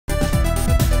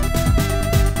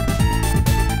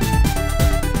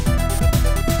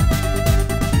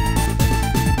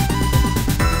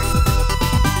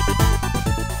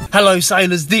Hello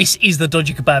sailors, this is the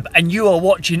Dodgy Kebab and you are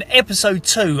watching episode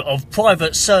 2 of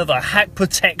Private Server Hack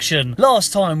Protection.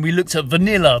 Last time we looked at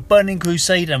Vanilla, Burning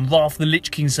Crusade and Wrath the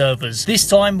Lich King servers. This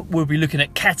time we'll be looking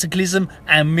at Cataclysm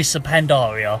and Missa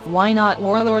Pandaria. Why not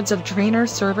Warlords of Draenor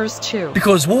servers too?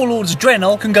 Because Warlords of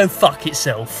Draenor can go fuck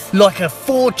itself. Like a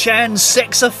 4chan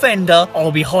sex offender,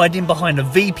 I'll be hiding behind a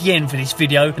VPN for this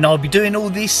video and I'll be doing all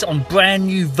this on brand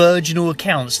new virginal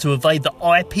accounts to evade the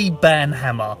IP ban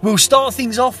hammer. We'll start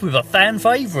things off with a fan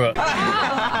favourite.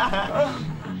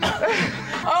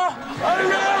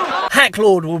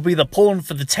 Hacklord will be the pawn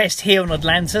for the test here on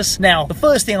Atlantiss. Now, the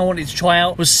first thing I wanted to try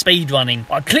out was speedrunning.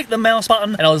 I clicked the mouse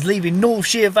button and I was leaving North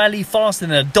Sheer Valley faster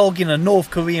than a dog in a North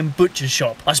Korean butcher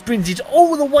shop. I sprinted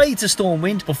all the way to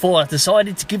Stormwind before I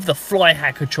decided to give the fly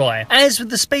hack a try. As with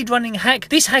the speedrunning hack,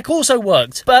 this hack also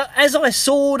worked. But as I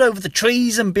soared over the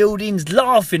trees and buildings,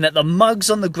 laughing at the mugs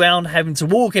on the ground having to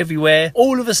walk everywhere,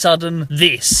 all of a sudden,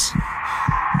 this.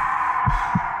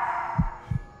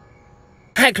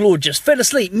 Hacklord just fell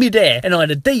asleep mid-air and I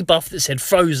had a debuff that said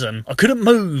frozen. I couldn't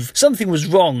move, something was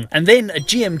wrong, and then a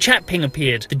GM chat ping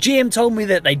appeared. The GM told me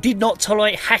that they did not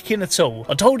tolerate hacking at all.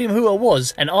 I told him who I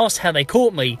was and asked how they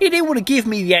caught me. He didn't want to give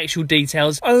me the actual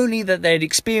details, only that they had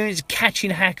experienced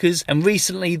catching hackers and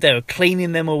recently they were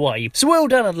cleaning them away. So well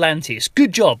done Atlantiss,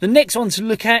 good job. The next one to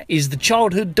look at is the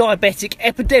childhood diabetic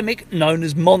epidemic known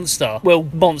as Monster. Well,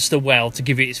 Monster Wow to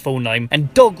give it its full name,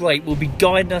 and Dog Rate will be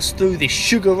guiding us through this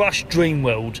sugar rush dream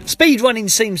world. Speedrunning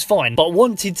seems fine, but I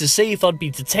wanted to see if I'd be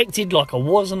detected like I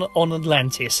was on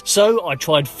Atlantiss, so I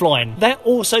tried flying. That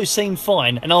also seemed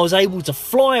fine, and I was able to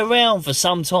fly around for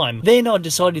some time. Then I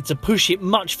decided to push it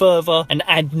much further and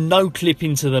add no clip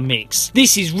into the mix.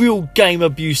 This is real game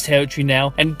abuse territory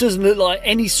now, and it doesn't look like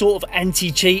any sort of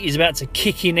anti-cheat is about to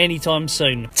kick in anytime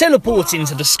soon. Teleporting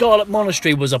to the Scarlet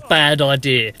Monastery was a bad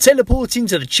idea. Teleporting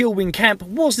to the Chillwind camp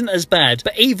wasn't as bad,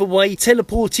 but either way,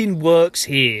 teleporting works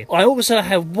here. I also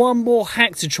have one more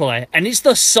hack to try, and it's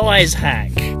the size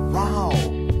hack. Wow.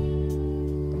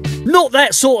 Not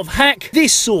that sort of hack,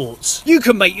 this sort. You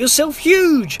can make yourself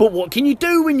huge, but what can you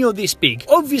do when you're this big?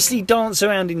 Obviously dance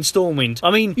around in Stormwind.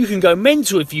 I mean, you can go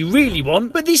mental if you really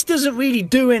want, but this doesn't really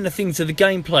do anything to the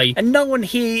gameplay, and no one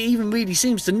here even really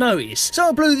seems to notice. So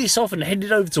I blew this off and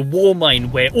headed over to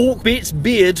Warmane, where Orcbit's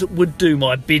beard would do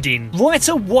my bidding. Right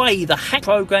away, the hack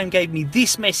program gave me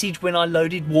this message when I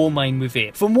loaded Warmane with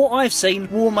it. From what I've seen,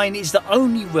 Warmane is the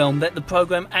only realm that the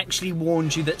program actually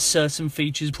warns you that certain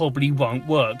features probably won't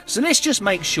work. So let's just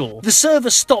make sure. The server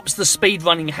stops the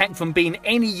speedrunning hack from being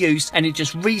any use and it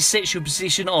just resets your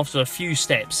position after a few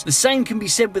steps. The same can be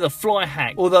said with a fly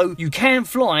hack. Although you can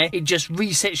fly, it just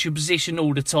resets your position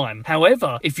all the time.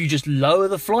 However, if you just lower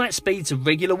the flight speed to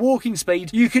regular walking speed,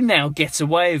 you can now get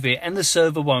away with it and the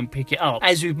server won't pick it up.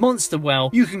 As with Monster Wow,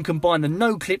 you can combine the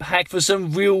no-clip hack for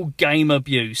some real game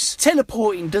abuse.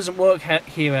 Teleporting doesn't work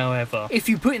here, however. If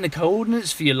you put in the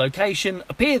coordinates for your location,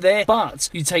 appear there, but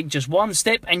you take just one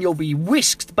step and you'll be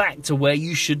whisked back to where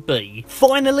you should be.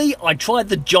 Finally, I tried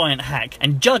the giant hack,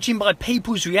 and judging by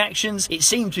people's reactions, it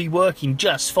seemed to be working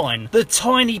just fine. The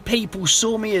tiny people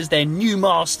saw me as their new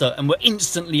master and were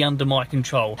instantly under my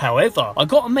control. However, I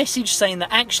got a message saying that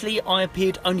actually I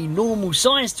appeared only normal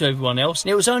size to everyone else,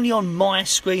 and it was only on my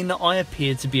screen that I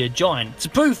appeared to be a giant. To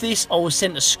prove this, I was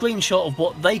sent a screenshot of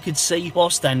what they could see while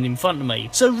standing in front of me.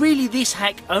 So really, this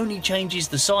hack only changes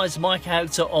the size of my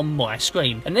character on my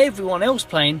screen, and everyone else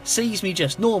playing sees me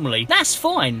just normally. That's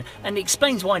fine, and it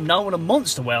explains why no one on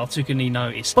Monster Wow took any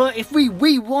notice. But if we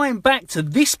rewind back to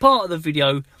this part of the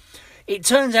video, it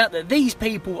turns out that these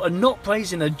people are not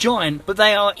praising a giant, but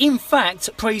they are in fact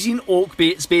praising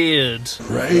Orcbit's beard.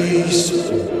 Praise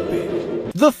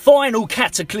Orcbit. The final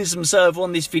Cataclysm server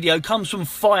on this video comes from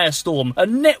Firestorm, a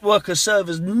network of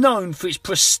servers known for its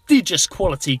prestigious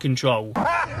quality control.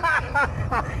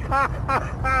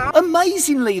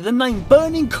 Amazingly, the name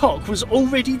Burning Cock was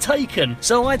already taken,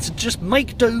 so I had to just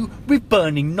make do with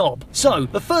Burning Knob. So,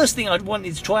 the first thing I'd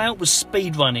wanted to try out was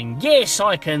speedrunning. Yes,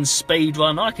 I can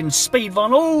speedrun. I can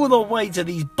speedrun all the way to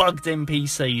these bugged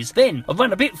NPCs. Then, I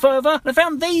ran a bit further and I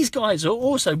found these guys are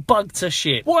also bugged to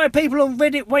shit. Why are people on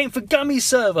Reddit waiting for Gummy's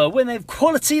server when they have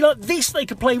quality like this they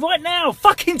could play right now?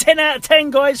 Fucking 10 out of 10,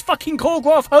 guys. Fucking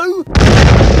Choreograph who?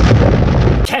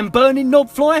 Can burning knob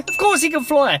fly? Of course he can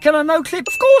fly. Can I no clip?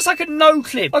 Of course I can no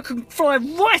clip. I can fly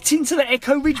right into the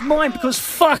Echo Ridge mine because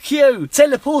fuck you.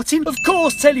 Teleporting? Of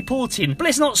course teleporting. But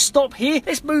let's not stop here.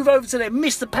 Let's move over to the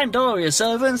Mr. Pandaria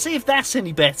server and see if that's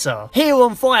any better. Here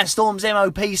on Firestorm's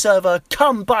MOP server,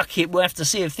 come bucket, we'll have to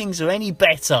see if things are any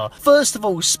better. First of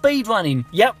all, speed running.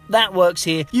 Yep, that works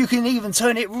here. You can even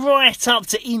turn it right up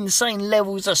to insane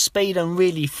levels of speed and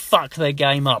really fuck their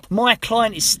game up. My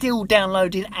client is still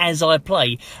downloading as I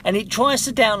play, and it tries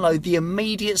to download the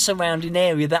immediate surrounding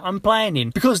area that I'm playing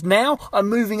in. Because now I'm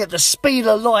moving at the speed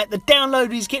of light, the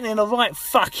downloader is getting in a right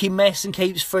fucking mess and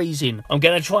keeps freezing. I'm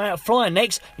going to try out flying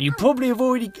next. You probably have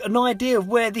already got an idea of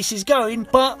where this is going,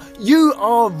 but you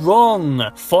are wrong.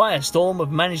 Firestorm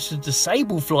have managed to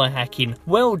disable fly hacking.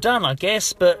 Well done, I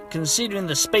guess, but considering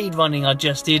the speed running I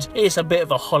just did, it's a bit of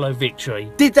a hollow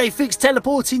victory. Did they fix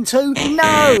teleporting too?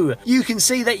 No! You can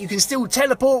see that you can still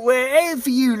teleport wherever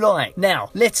you like. Now,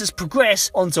 let us progress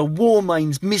onto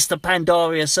Warmane's Mr.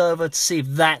 Pandaria server to see if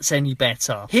that's any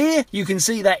better. Here, you can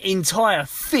see that entire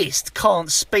fist can't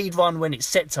speedrun when it's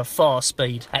set to fast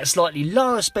speed. At slightly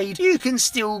lower speed, you can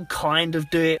still kind of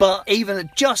do it, but even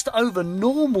at just over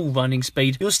normal running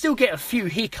speed, you'll still get a few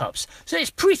hiccups. So it's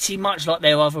pretty much like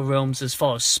their other realms as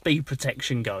far as speed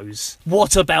protection goes.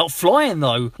 What about flying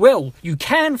though? Well, you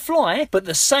can fly, but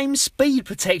the same speed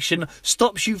protection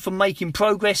stops you from making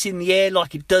progress in the air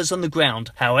like it does on the ground.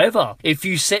 However, if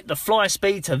you set the fly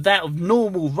speed to that of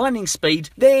normal running speed,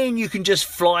 then you can just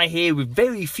fly here with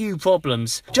very few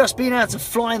problems. Just being able to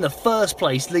fly in the first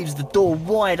place leaves the door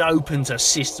wide open to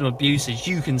system abuse, as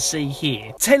you can see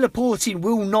here. Teleporting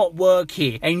will not work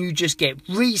here, and you just get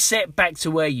reset back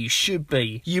to where you should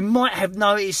be. You might have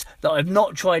noticed that I've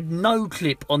not tried no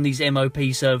clip on these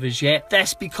MOP servers yet.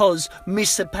 That's because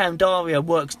Mr. Pandaria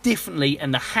works differently,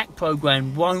 and the hack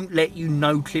program won't let you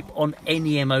no clip on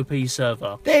any MOP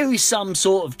server. There is some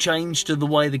sort of change to the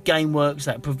way the game works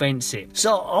that prevents it.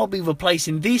 So I'll be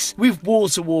replacing this with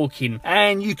water walking,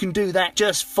 and you can do that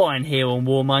just fine here on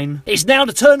Warmane. It's now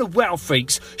the turn of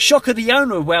freakz. Shocker, the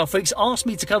owner of freakz, asked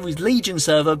me to cover his Legion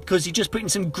server because he just put in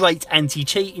some great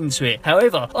anti-cheat into it.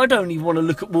 However, I don't even want to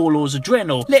look at Warlord's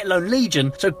Adrenal, let alone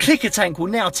Legion, so Clicker Tank will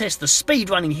now test the speed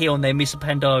running here on their Mr.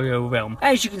 Pandaria realm.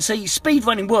 As you can see, speed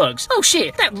running works. Oh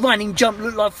shit, that running jump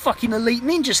looked like fucking elite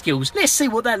ninja skills. Let's see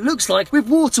what that looks like with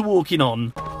water walking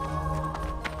on.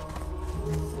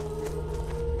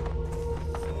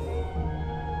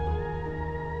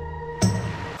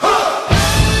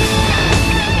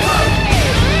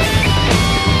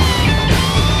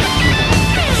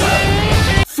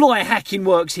 Fly hacking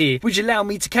works here, which allow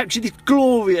me to capture this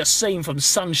glorious scene from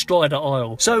Sunstrider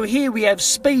Isle. So here we have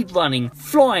speed running,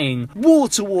 flying,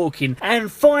 water walking,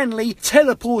 and finally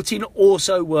teleporting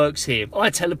also works here. I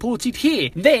teleported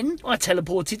here, then I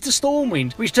teleported to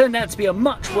Stormwind, which turned out to be a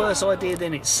much worse idea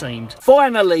than it seemed.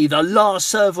 Finally, the last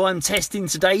server I'm testing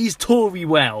today is Tauri.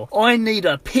 I need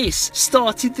a piss.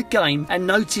 Started the game and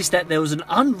noticed that there was an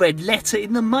unread letter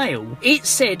in the mail. It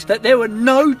said that there were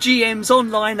no GMs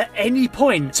online at any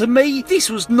point. To me, this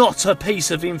was not a piece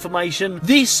of information.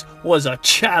 This was a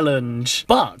challenge.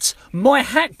 But my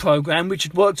hack program, which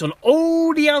had worked on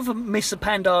all the other Mr.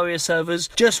 Pandaria servers,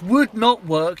 just would not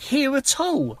work here at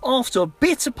all. After a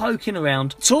bit of poking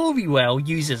around, Tauri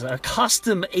uses a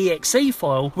custom exe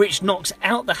file which knocks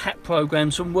out the hack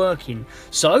programs from working.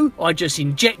 So I just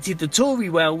injected the Tauri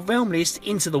realm list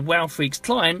into the freakz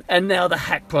client, and now the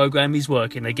hack program is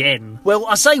working again. Well,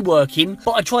 I say working,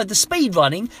 but I tried the speed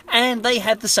running and they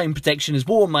had the same protection as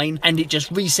Warmane, and it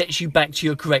just resets you back to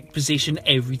your correct position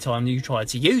every time you try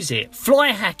to use it. Fly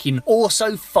hacking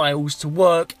also fails to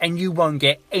work, and you won't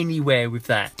get anywhere with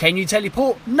that. Can you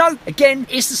teleport? No. Again,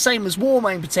 it's the same as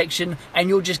Warmane protection, and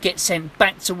you'll just get sent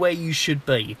back to where you should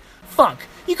be. Fuck,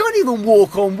 you can't even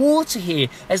walk on water here,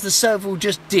 as the server will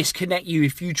just disconnect you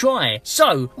if you try.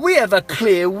 So, we have a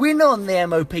clear win on the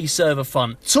MOP server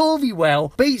front. Tauri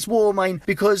beats Warmane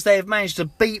because they have managed to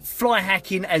beat fly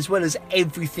hacking as well as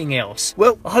everything else.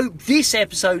 Well, I hope this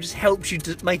episode has helped you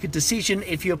to make a decision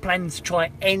if you're planning to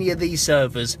try any of these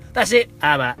servers. That's it,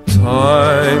 how about?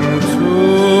 Time to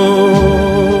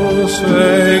say